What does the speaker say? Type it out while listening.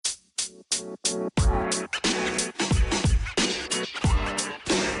Alright,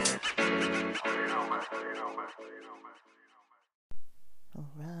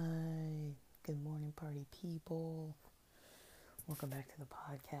 good morning party people. Welcome back to the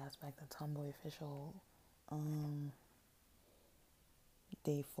podcast, back to Tomboy Official.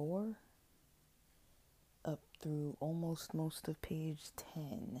 Day 4, up through almost most of page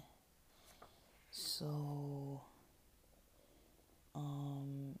 10. So,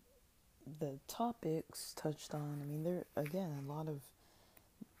 the topics touched on, there, again, a lot of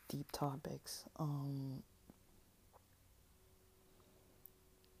deep topics.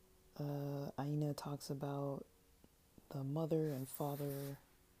 Aina talks about the mother and father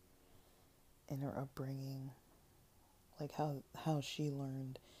and her upbringing, like how she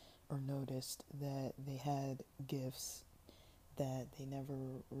learned or noticed that they had gifts that they never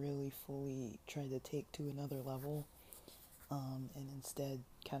really fully tried to take to another level, and instead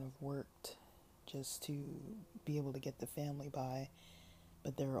kind of worked just to be able to get the family by.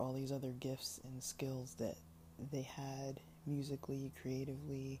 But there are all these other gifts and skills that they had musically,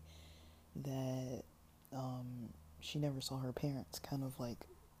 creatively, that she never saw her parents kind of like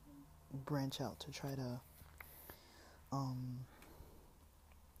branch out to try to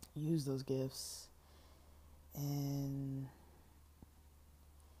use those gifts. And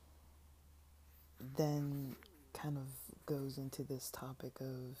then kind of goes into this topic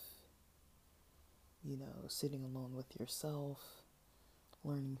of, sitting alone with yourself,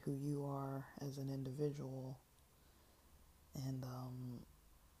 learning who you are as an individual, and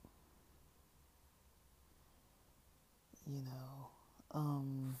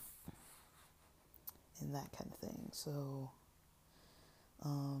and that kind of thing. So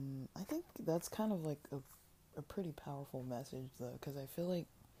I think that's kind of like a pretty powerful message, though, because I feel like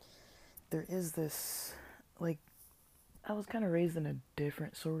there is this, like, I was kind of raised in a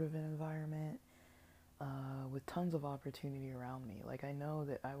different sort of an environment, with tons of opportunity around me. Like, I know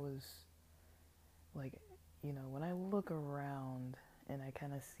that I was, like, when I look around and I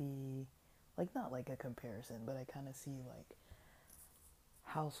kind of see, like, not like a comparison, but I kind of see, like,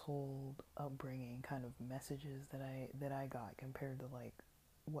 household upbringing kind of messages that I got compared to, like,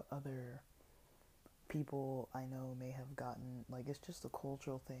 what other people I know may have gotten. Like, it's just a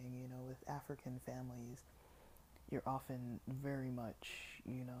cultural thing, with African families. You're often very much,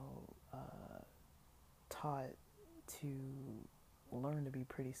 taught to learn to be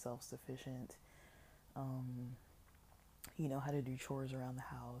pretty self-sufficient. You know how to do chores around the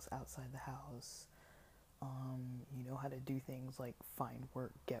house, outside the house. You know how to do things like find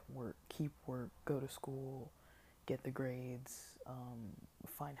work, get work, keep work, go to school, get the grades,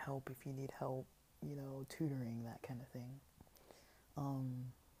 find help if you need help, tutoring, that kind of thing.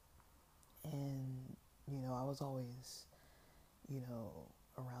 And, I was always,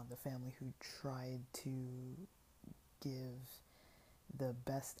 around the family who tried to give the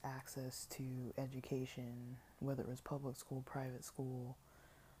best access to education, whether it was public school, private school.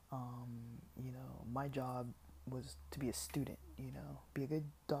 My job was to be a student, be a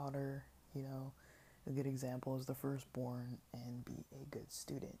good daughter, a good example as the firstborn, and be a good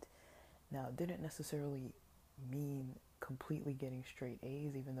student. Now, it didn't necessarily mean completely getting straight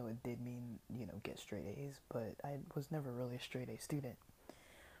A's, even though it did mean, get straight A's, but I was never really a straight A student.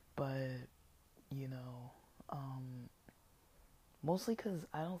 But, you know, mostly because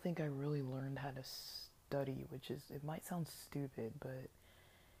I don't think I really learned how to study, it might sound stupid, but,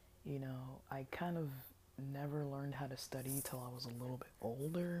 I kind of never learned how to study till I was a little bit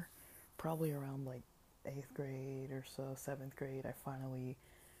older, probably around like 8th grade or so, 7th grade. I finally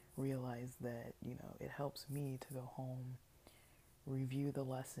realized that, it helps me to go home, review the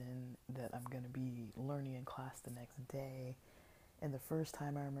lesson that I'm going to be learning in class the next day. And the first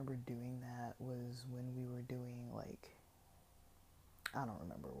time I remember doing that was when we were doing, like, I don't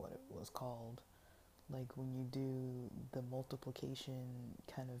remember what it was called. Like, when you do the multiplication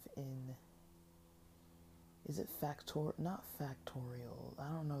kind of in, is it not factorial, I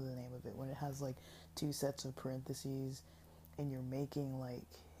don't know the name of it, when it has like 2 sets of parentheses and you're making like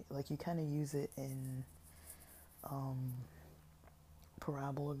you kind of use it in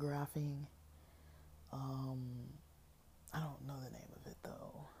parabola graphing. I don't know the name of it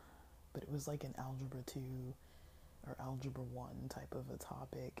though, but it was like an algebra 2 or algebra 1 type of a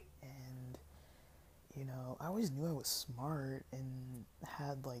topic. And I always knew I was smart and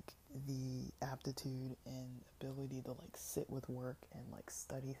had like the aptitude and ability to like sit with work and like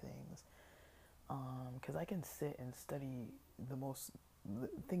study things, because I can sit and study the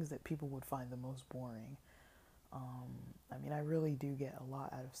things that people would find the most boring. I really do get a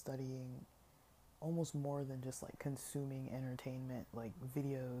lot out of studying almost more than just like consuming entertainment, like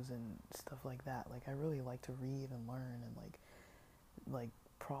videos and stuff like that. Like I really like to read and learn and like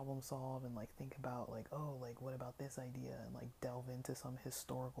problem solve and like think about like, oh, like what about this idea, and like delve into some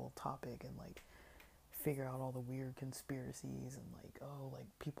historical topic and like figure out all the weird conspiracies and like, oh, like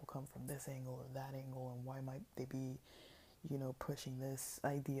people come from this angle or that angle and why might they be, pushing this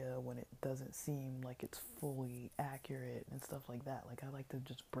idea when it doesn't seem like it's fully accurate and stuff like that. Like I like to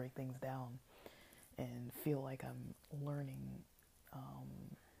just break things down and feel like I'm learning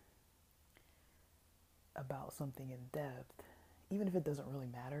um, about something in depth, even if it doesn't really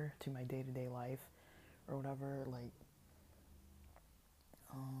matter to my day to day life or whatever.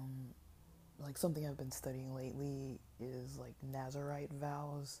 Um, like something I've been studying lately is like Nazarite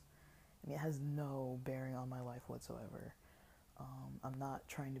vows. I mean, it has no bearing on my life whatsoever. I'm not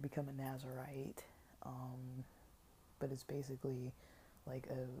trying to become a Nazarite, um, but it's basically like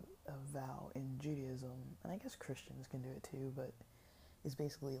a vow in Judaism, and I guess Christians can do it too, but it's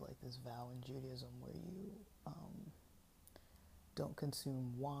basically like this vow in Judaism where you don't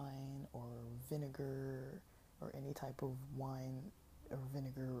consume wine or vinegar or any type of wine or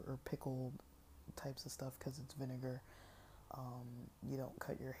vinegar or pickled types of stuff because it's vinegar. You don't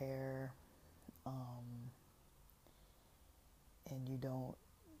cut your hair, um, and you don't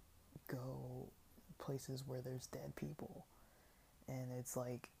go places where there's dead people. And it's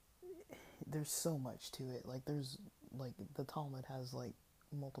like there's so much to it. Like there's like the Talmud has like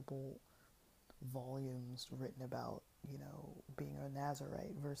multiple volumes written about, being a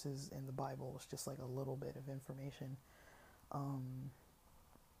Nazarite versus in the Bible it's just like a little bit of information. Um,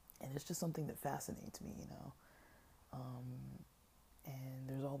 and it's just something that fascinates me. Um, and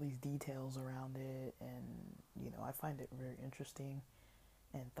there's all these details around it, and I find it very interesting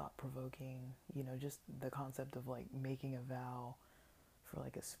and thought provoking. Just the concept of like making a vow for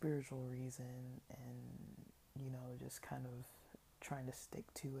like a spiritual reason, and just kind of trying to stick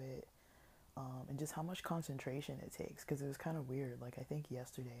to it, and just how much concentration it takes, because it was kind of weird. Like I think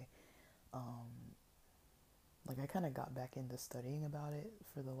yesterday, um, like I kind of got back into studying about it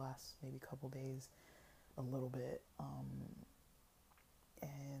for the last maybe couple days a little bit,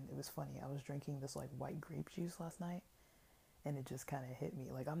 and it was funny. I was drinking this like white grape juice last night, and it just kind of hit me.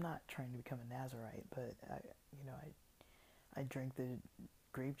 Like I'm not trying to become a Nazarite, but I drank the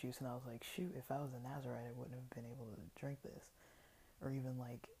grape juice and I was like, shoot, if I was a Nazarite, I wouldn't have been able to drink this. Or even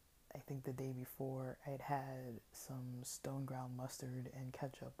like, I think the day before I'd had some stone ground mustard and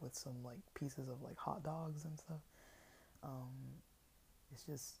ketchup with some like pieces of like hot dogs and stuff. Um, it's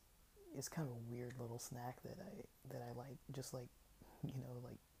just, it's kind of a weird little snack that I like, just like,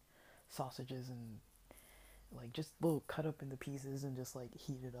 like sausages and like just little cut up into pieces and just like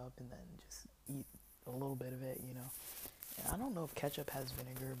heat it up and then just eat a little bit of it. And I don't know if ketchup has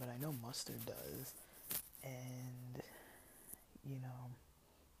vinegar, but I know mustard does. And, you know,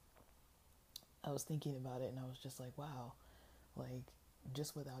 I was thinking about it and I was just like, wow, like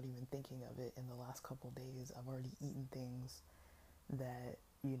just without even thinking of it in the last couple days, I've already eaten things that,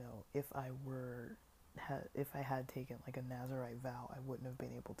 if I had taken like a Nazarite vow, I wouldn't have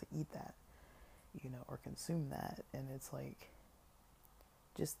been able to eat that, or consume that. And it's like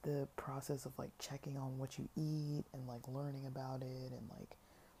just the process of like checking on what you eat and like learning about it, and like,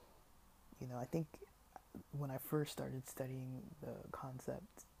 I think when I first started studying the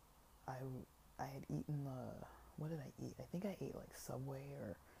concept, I I had eaten what did I eat? I think I ate like Subway,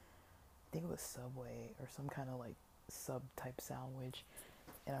 or I think it was Subway or some kind of like sub type sandwich,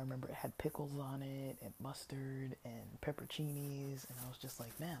 and I remember it had pickles on it and mustard and pepperoncinis, and I was just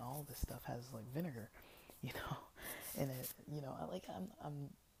like, man, all this stuff has like vinegar, you know, and it, I like I'm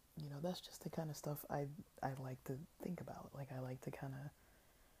that's just the kind of stuff I like to think about. Like I like to kind of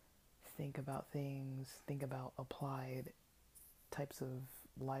think about things, think about applied types of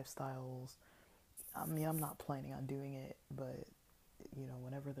lifestyles. I mean, I'm not planning on doing it, but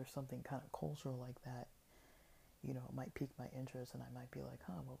whenever there's something kind of cultural like that, it might pique my interest, and I might be like,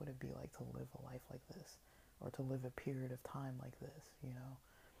 huh, what would it be like to live a life like this, or to live a period of time like this,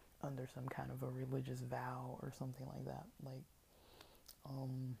 under some kind of a religious vow or something like that. Like,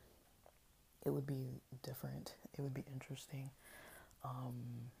 it would be different. It would be interesting. Um,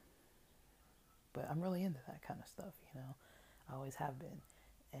 but I'm really into that kind of stuff. I always have been,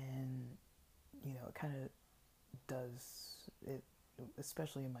 and it kind of does it,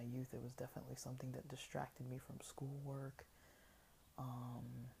 especially in my youth. It was definitely something that distracted me from schoolwork. um,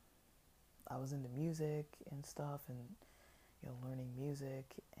 I was into music and stuff, and learning music,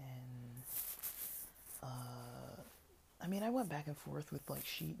 and I mean, I went back and forth with like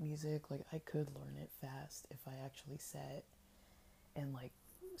sheet music. Like I could learn it fast if I actually sat and like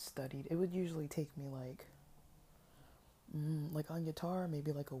studied, it would usually take me like on guitar,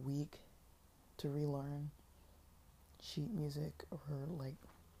 maybe like a week to relearn sheet music, or like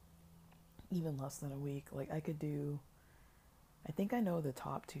even less than a week. Like I could do, I think I know the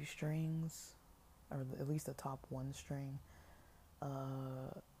top two strings, or at least the top one string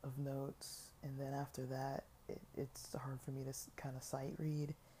of notes, and then after that, it's hard for me to kind of sight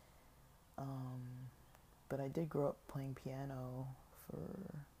read. Um, but I did grow up playing piano for,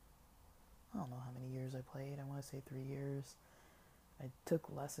 I don't know how many years I played. I want to say 3 years. I took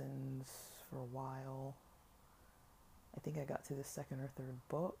lessons for a while. I think I got to the second or third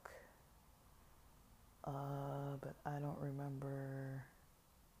book, but I don't remember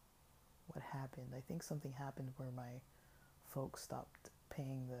what happened. I think something happened where my folks stopped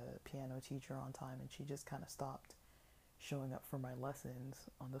paying the piano teacher on time, and she just kind of stopped showing up for my lessons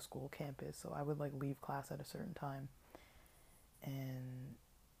on the school campus. So I would like leave class at a certain time and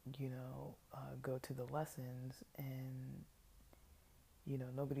go to the lessons, and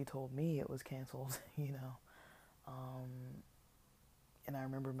nobody told me it was canceled. um, and I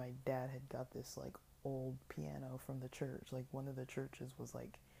remember my dad had got this like old piano from the church. Like one of the churches was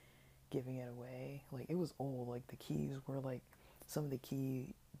like giving it away. Like it was old. Like the keys were like some of the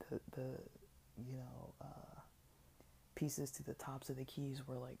pieces to the tops of the keys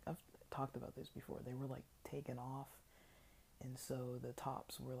were like, I've talked about this before. They were like taken off, and so the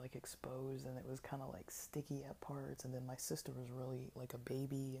tops were like exposed, and it was kind of like sticky at parts. And then my sister was really like a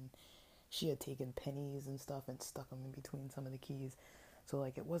baby, and she had taken pennies and stuff and stuck them in between some of the keys. So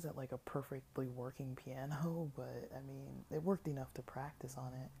like it wasn't like a perfectly working piano, but I mean it worked enough to practice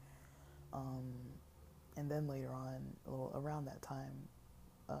on it. Um, and then later on, a little around that time,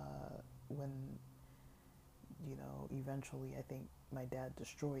 when eventually I think my dad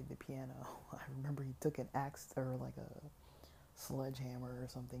destroyed the piano. I remember he took an axe or like a sledgehammer or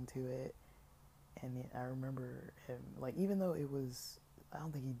something to it, and I remember him like, even though it was, I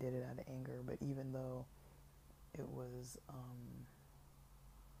don't think he did it out of anger, but even though it was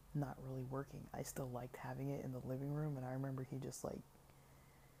not really working, I still liked having it in the living room. And I remember he just like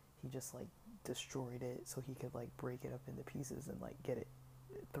destroyed it so he could like break it up into pieces and like get it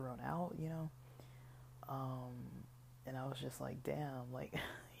thrown out. um and I was just like, damn, like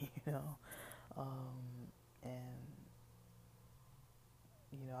you know and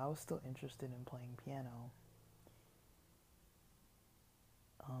I was still interested in playing piano.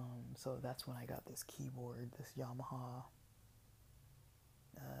 So that's when I got this keyboard, this Yamaha,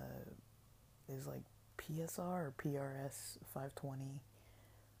 is like PSR or PRS 520,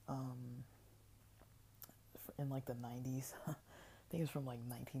 um, in like the 90s. I think it's from like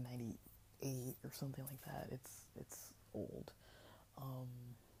 1998 or something like that. It's old, um,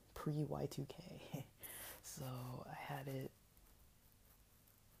 pre Y2K. So I had it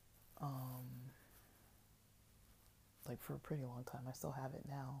um, like for a pretty long time. I still have it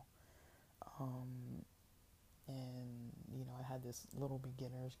now. Um, and I had this little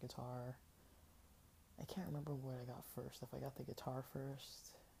beginner's guitar. I can't remember what I got first. If I got the guitar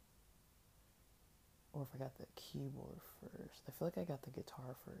first, or if I got the keyboard first. I feel like I got the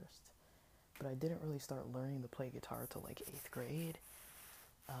guitar first, but I didn't really start learning to play guitar till like 8th grade.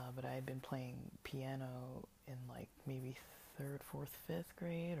 But I had been playing piano in like maybe 3rd, 4th, 5th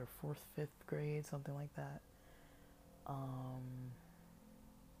grade, or 4th, 5th grade, something like that. Um,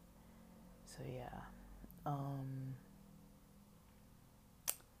 so yeah. Um,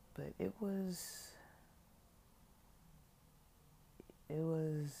 but it was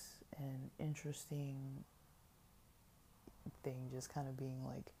an interesting thing, just kind of being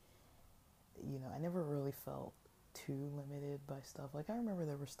like, I never really felt too limited by stuff. Like I remember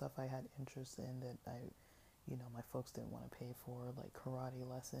there was stuff I had interest in that my folks didn't want to pay for, like karate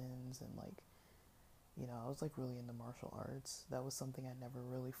lessons, and like, I was like really into martial arts. That was something I never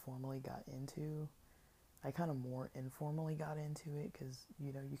really formally got into. I kind of more informally got into it because,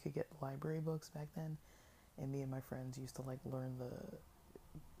 you could get library books back then. And me and my friends used to like learn the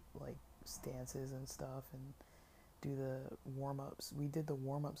like stances and stuff and do the warm-ups. We did the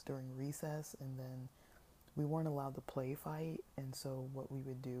warm-ups during recess, and then we weren't allowed to play fight. And so what we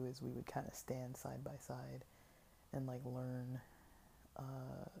would do is we would kind of stand side by side and like learn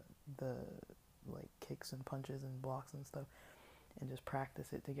the like kicks and punches and blocks and stuff, and just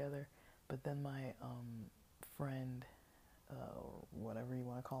practice it together. But then my friend, or whatever you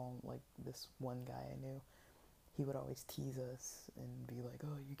want to call him, like this one guy I knew, he would always tease us and be like,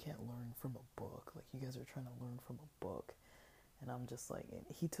 "Oh, you can't learn from a book. Like, you guys are trying to learn from a book." And I'm just like, and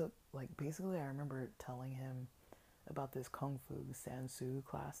he took, like, basically, I remember telling him about this Kung Fu Sansu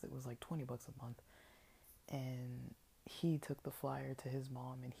class that was like $20 a month. And he took the flyer to his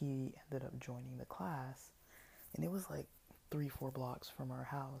mom and he ended up joining the class. And it was like 3, 4 blocks from our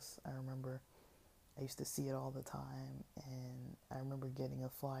house. I remember I used to see it all the time, and I remember getting a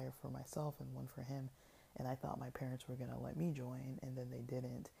flyer for myself and one for him, and I thought my parents were gonna let me join, and then they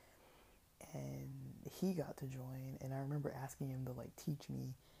didn't, and he got to join, and I remember asking him to like teach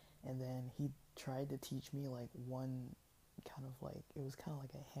me, and then he tried to teach me like one kind of like, it was kind of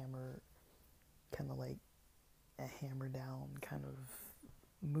like a hammer, kind of like a hammer down kind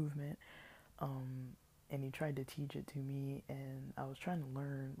of movement, and he tried to teach it to me, and I was trying to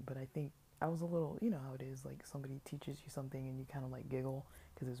learn, but I think I was a little, you know how it is, like somebody teaches you something and you kind of like giggle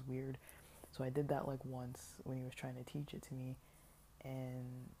because it's weird. So I did that like once when he was trying to teach it to me,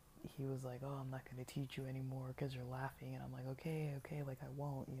 and he was like, "Oh, I'm not gonna teach you anymore because you're laughing," and I'm like, "Okay, okay, like I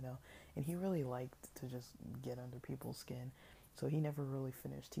won't," you know. And he really liked to just get under people's skin, so he never really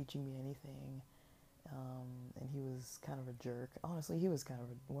finished teaching me anything. And he was kind of a jerk. Honestly, he was kind of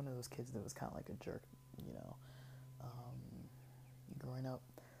one of those kids that was kind of like a jerk, you know, growing up.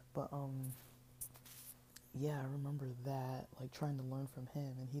 But yeah, I remember that, like trying to learn from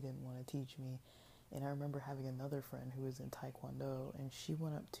him, and he didn't want to teach me. And I remember having another friend who was in Taekwondo, and she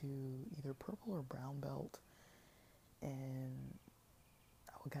went up to either purple or brown belt, and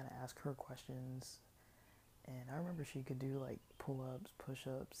I would kind of ask her questions. And I remember she could do like pull ups, push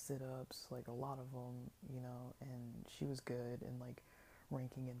ups, sit ups, like a lot of them, you know, and she was good in like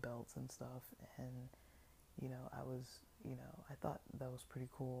ranking in belts and stuff. And you know, I was, you know, I thought that was pretty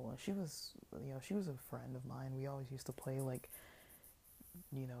cool. And she was, you know, she was a friend of mine. We always used to play like,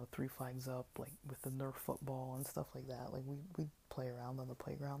 you know, three flags up, like with the Nerf football and stuff like that. Like we'd play around on the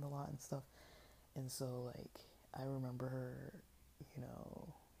playground a lot and stuff. And so like I remember her, you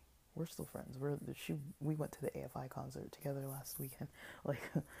know, we're still friends. We went to the AFI concert together last weekend. Like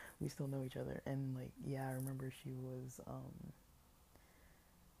we still know each other. And like yeah, I remember she was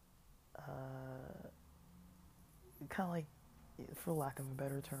kind of like, for lack of a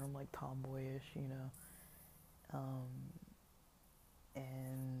better term, like tomboyish, you know.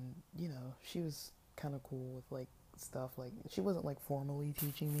 And you know, she was kind of cool with like stuff. Like she wasn't like formally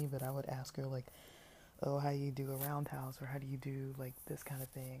teaching me, but I would ask her like, "Oh, how do you do a roundhouse?" or "How do you do like this kind of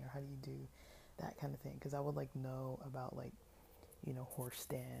thing?" or "How do you do that kind of thing?" Because I would like know about like, you know, horse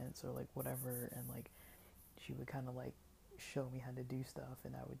stance or like whatever, and like she would kind of like show me how to do stuff,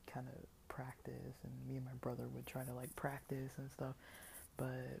 and I would kind of practice, and me and my brother would try to like practice and stuff.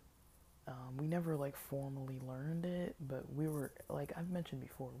 But we never like formally learned it, but we were, like I've mentioned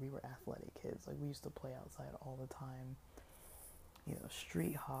before, we were athletic kids. Like we used to play outside all the time. You know,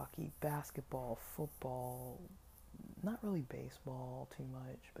 street hockey, basketball, football, not really baseball too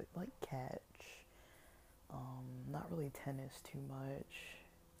much, but like catch. Not really tennis too much.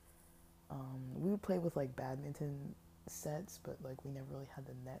 We would play with like badminton sets, but like we never really had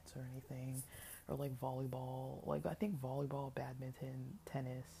the nets or anything. Or like volleyball. Like I think volleyball, badminton,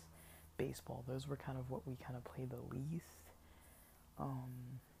 tennis, baseball, those were kind of what we kind of played the least.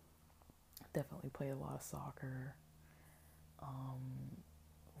 Um, Definitely played a lot of soccer.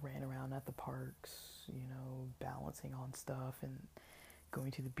 Ran around at the parks, you know, balancing on stuff and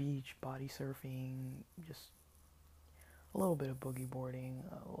going to the beach, body surfing, just a little bit of boogie boarding.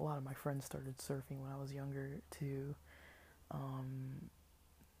 A lot of my friends started surfing when I was younger too. Um,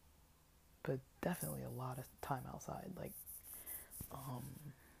 but definitely a lot of time outside. Um,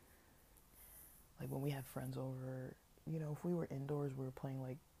 like when we had friends over, you know, if we were indoors, we were playing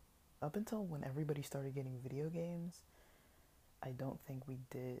like, up until when everybody started getting video games, I don't think we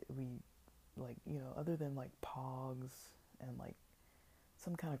like, you know, other than like Pogs and like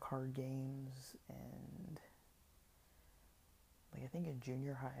some kind of card games, and like I think in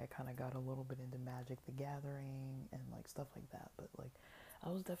junior high I kind of got a little bit into Magic the Gathering and like stuff like that, but like I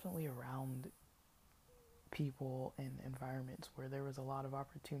was definitely around people and environments where there was a lot of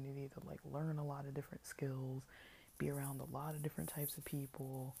opportunity to like learn a lot of different skills, be around a lot of different types of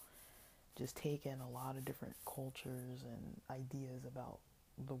people, just take in a lot of different cultures and ideas about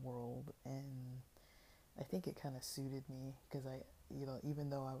the world. And I think it kind of suited me because I, you know, even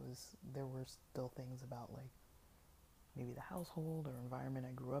though there were still things about like maybe the household or environment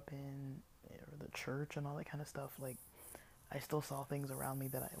I grew up in or the church and all that kind of stuff, like I still saw things around me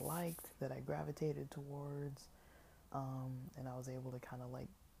that I liked, that I gravitated towards, and I was able to kind of like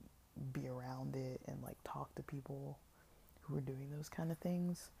be around it and like talk to people who were doing those kind of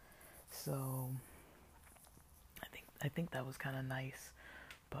things. So I think that was kind of nice.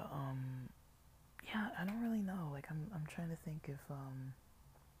 But yeah, I don't really know. Like I'm trying to think if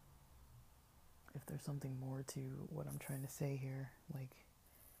there's something more to what I'm trying to say here. Like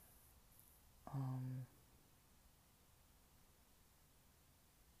um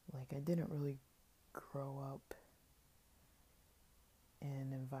like I didn't really grow up in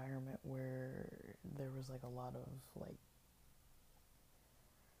an environment where there was like a lot of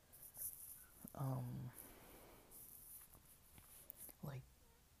um like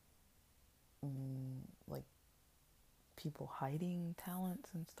like people hiding talents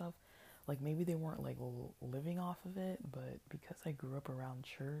and stuff. Like maybe they weren't like living off of it, but because I grew up around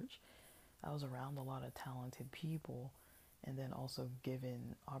church, I was around a lot of talented people, and then also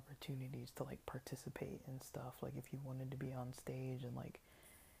given opportunities to like participate in stuff. Like if you wanted to be on stage and like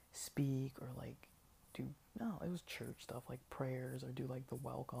speak or like do, no, it was church stuff like prayers or do like the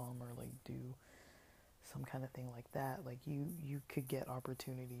welcome or like do some kind of thing like that. Like you could get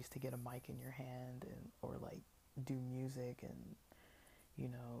opportunities to get a mic in your hand and or like do music and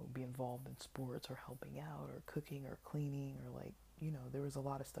be involved in sports or helping out or cooking or cleaning or like there was a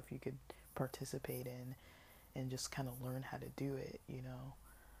lot of stuff you could participate in and just kind of learn how to do it.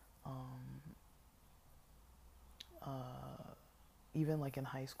 um, uh, Even like in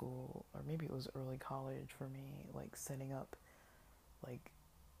high school or maybe it was early college for me, like setting up like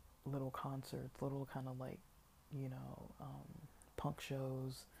little concerts, little kind of like punk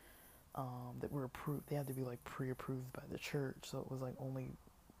shows that were approved. They had to be like pre-approved by the church, so it was like only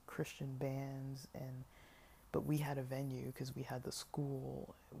Christian bands. And but we had a venue because we had the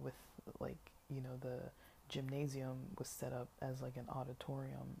school with like the gymnasium was set up as like an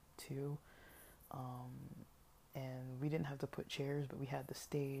auditorium too. um, and we didn't have to put chairs, but we had the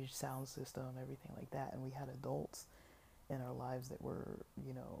stage, sound system, everything like that, and we had adults in our lives that were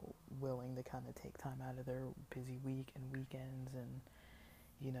willing to kind of take time out of their busy week and weekends and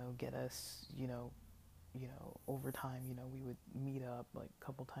get us over time. We would meet up like a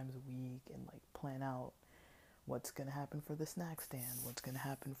couple times a week and like plan out what's going to happen for the snack stand, what's going to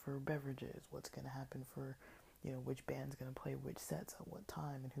happen for beverages, what's going to happen for which band's going to play which sets at what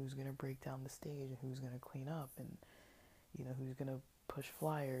time, and who's going to break down the stage and who's going to clean up, and who's going to push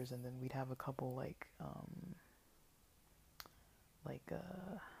flyers. And then we'd have a couple like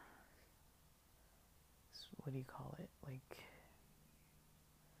what do you call it,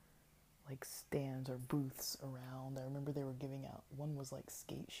 like stands or booths around. I remember they were giving out, one was like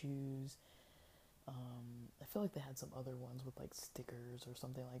skate shoes. I feel like they had some other ones with like stickers or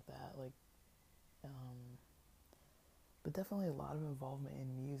something like that. But definitely a lot of involvement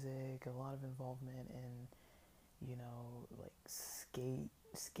in music, a lot of involvement in, like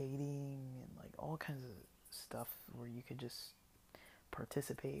skating and like all kinds of stuff where you could just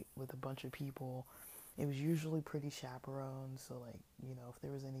participate with a bunch of people. It was usually pretty chaperoned, so like, if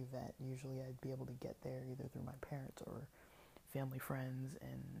there was an event, usually I'd be able to get there either through my parents or family friends,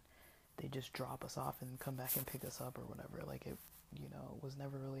 and they just drop us off and come back and pick us up or whatever. Like it, was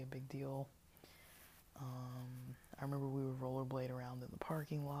never really a big deal. I remember we would rollerblade around in the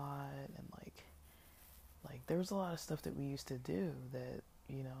parking lot, and like there was a lot of stuff that we used to do that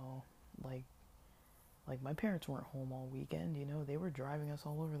like my parents weren't home all weekend. They were driving us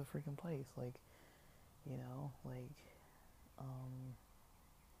all over the freaking place. Like like um,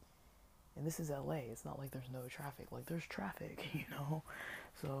 and this is LA. It's not like there's no traffic. Like there's traffic.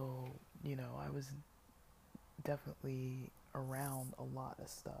 So I was definitely around a lot of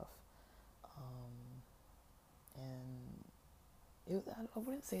stuff. And I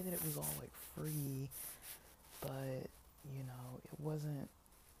wouldn't say that it was all like free, but it wasn't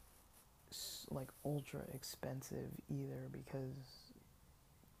like ultra expensive either, because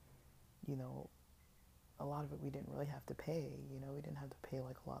a lot of it we didn't really have to pay. We didn't have to pay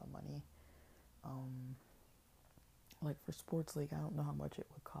like a lot of money. Like for sports league, I don't know how much it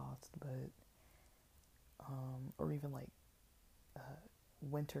would cost, but or even like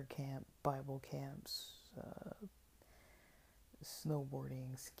winter camp, Bible camps,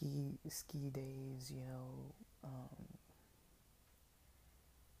 snowboarding, ski days.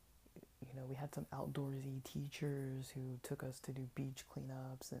 We had some outdoorsy teachers who took us to do beach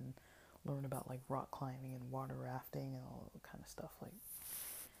cleanups and learn about like rock climbing and water rafting and all that kind of stuff. Like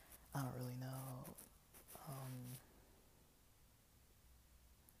I don't really know,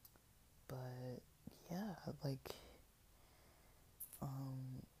 but yeah, like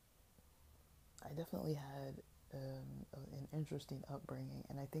I definitely had an interesting upbringing,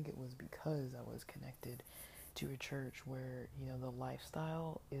 and I think it was because I was connected to a church where the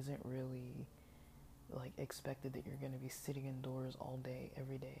lifestyle isn't really like expected that you're going to be sitting indoors all day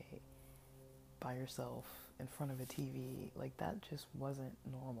every day by yourself in front of a TV. Like that just wasn't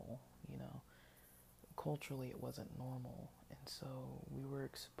normal. Culturally it wasn't normal, and so we were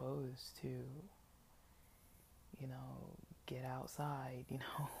exposed to get outside.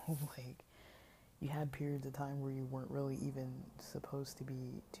 Like you had periods of time where you weren't really even supposed to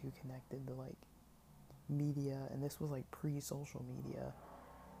be too connected to like media, and this was like pre-social media,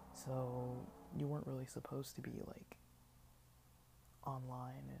 so you weren't really supposed to be like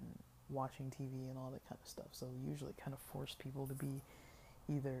online and watching TV and all that kind of stuff. So usually kind of forced people to be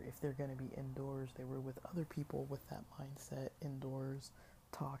either, if they're going to be indoors, they were with other people with that mindset indoors,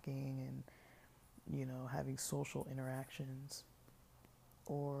 talking and, you know, having social interactions,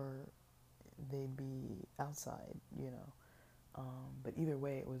 or they'd be outside, you know. But either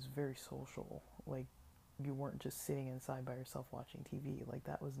way, it was very social. Like, you weren't just sitting inside by yourself watching TV. Like,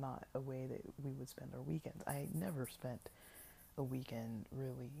 that was not a way that we would spend our weekends. I never spent a weekend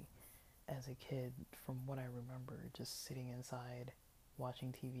really as a kid, from what I remember, just sitting inside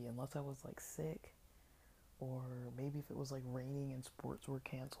watching TV, unless I was like sick, or maybe if it was like raining and sports were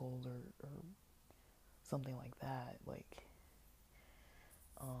canceled, or something like that. Like,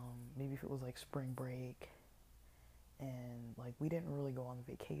 maybe if it was like spring break, and like we didn't really go on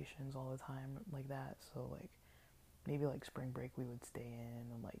vacations all the time like that. So like maybe like spring break we would stay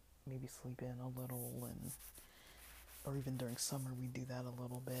in and like maybe sleep in a little, and or even during summer we do that a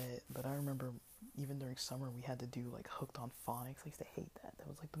little bit. But I remember even during summer we had to do like Hooked on Phonics. I used to hate that. That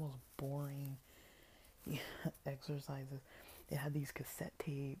was like the most boring exercises. It had these cassette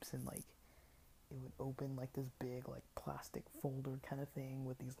tapes, and like it would open like this big like plastic folder kind of thing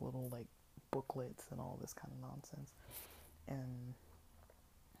with these little like booklets and all this kind of nonsense. And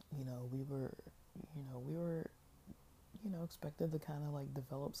you know, we were expected to kind of like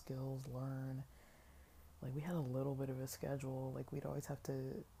develop skills, learn. Like, we had a little bit of a schedule. Like, we'd always have to,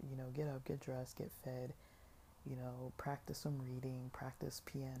 you know, get up, get dressed, get fed, you know, practice some reading, practice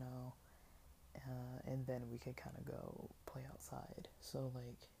piano, and then we could kind of go play outside. So,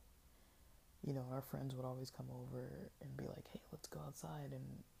 like, you know, our friends would always come over and be like, hey, let's go outside.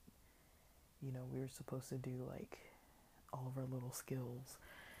 And, you know, we were supposed to do, like, all of our little skills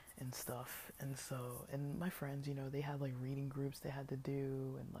and stuff. And so, and my friends, you know, they had, like, reading groups they had to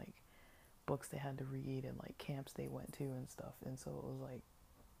do, and, like, books they had to read, and like camps they went to and stuff. And so it was like,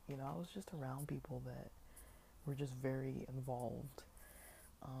 you know, I was just around people that were just very involved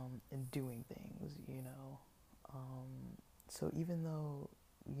in doing things, you know. So even though,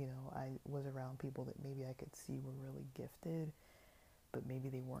 you know, I was around people that maybe I could see were really gifted, but maybe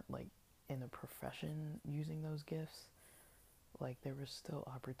they weren't like in a profession using those gifts, like there was still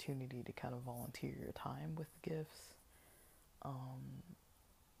opportunity to kind of volunteer your time with gifts.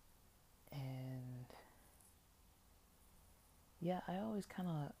 And yeah, I always kind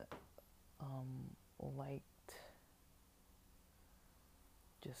of liked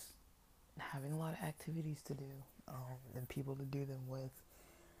just having a lot of activities to do, and people to do them with.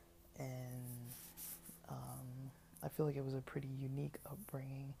 And I feel like it was a pretty unique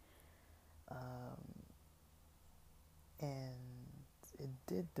upbringing, and it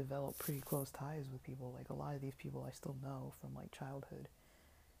did develop pretty close ties with people. Like, a lot of these people I still know from like childhood,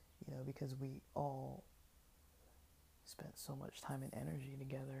 you know, because we all spent so much time and energy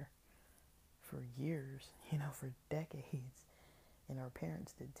together for years, you know, for decades, and our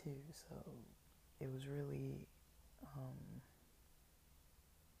parents did too. So it was really, I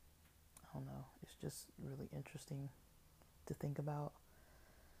don't know, it's just really interesting to think about.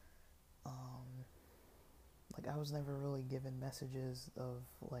 Like, I was never really given messages of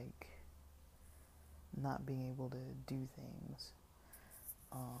like not being able to do things,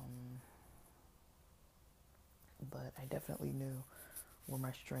 but I definitely knew where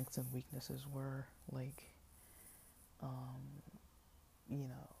my strengths and weaknesses were. Like, you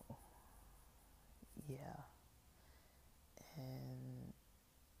know, yeah. And,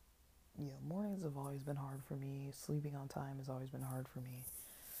 you know, mornings have always been hard for me. Sleeping on time has always been hard for me.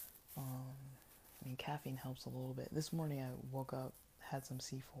 I mean, caffeine helps a little bit. This morning I woke up, had some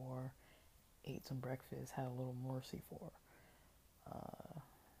C4, ate some breakfast, had a little more C4.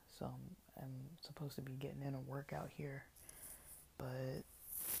 So I'm supposed to be getting in a workout here. But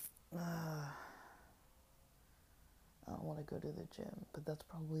I don't want to go to the gym. But that's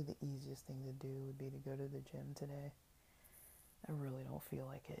probably the easiest thing to do, would be to go to the gym today. I really don't feel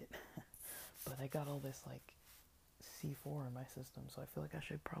like it. But I got all this like C4 in my system, so I feel like I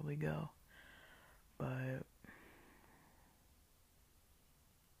should probably go. But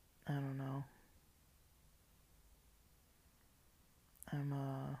I don't know. I'm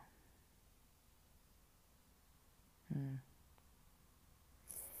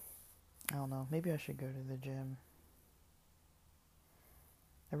I don't know. Maybe I should go to the gym.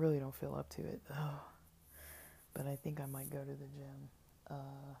 I really don't feel up to it though. But I think I might go to the gym.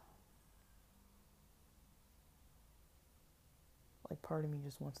 Like like part of me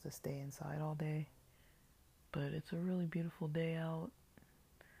just wants to stay inside all day. But it's a really beautiful day out.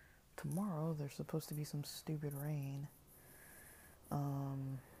 Tomorrow there's supposed to be some stupid rain.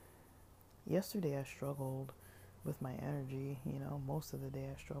 Yesterday I struggled with my energy, most of the day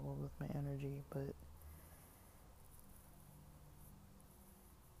I struggled with my energy, but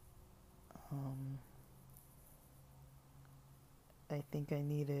I think I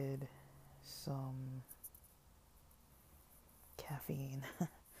needed some caffeine.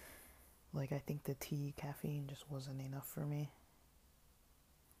 Like, I think the tea caffeine just wasn't enough for me.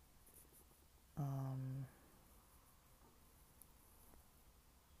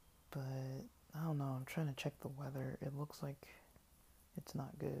 But I don't know, I'm trying to check the weather. It looks like it's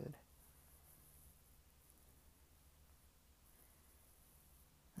not good.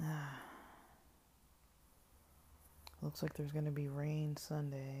 Looks like there's gonna be rain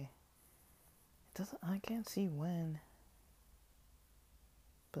Sunday. I can't see when,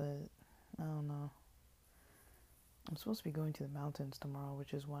 but I don't know. I'm supposed to be going to the mountains tomorrow,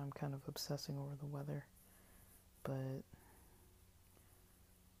 which is why I'm kind of obsessing over the weather. But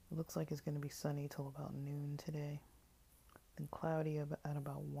it looks like it's going to be sunny till about noon today. Then cloudy at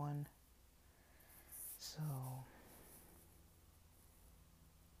about 1. So,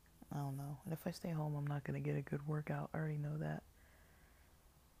 I don't know. And if I stay home, I'm not going to get a good workout. I already know that.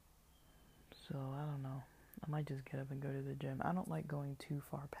 So, I don't know. I might just get up and go to the gym. I don't like going too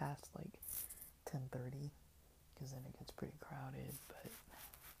far past, like, 10:30. Because then it gets pretty crowded. But,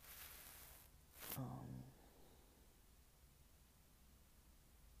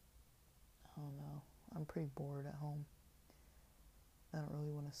 I don't know. I'm pretty bored at home. I don't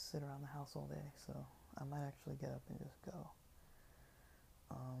really want to sit around the house all day, so I might actually get up and just go.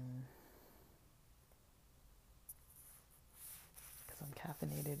 Because I'm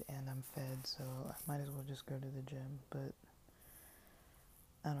caffeinated and I'm fed, so I might as well just go to the gym, but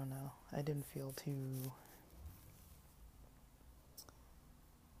I don't know. I didn't feel too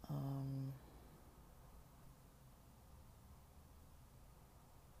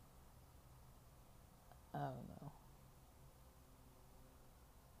I don't know.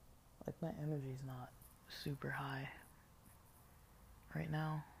 Like, my energy's not super high right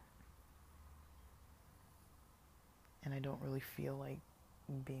now. And I don't really feel like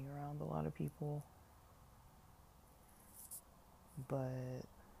being around a lot of people. But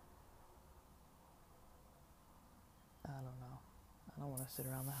I don't know. I don't want to sit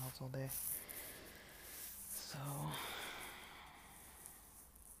around the house all day. So,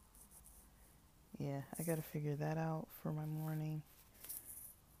 yeah, I gotta figure that out for my morning.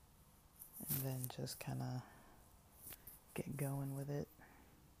 And then just kind of get going with it.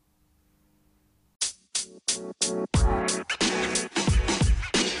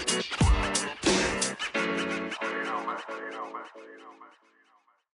 You know, man.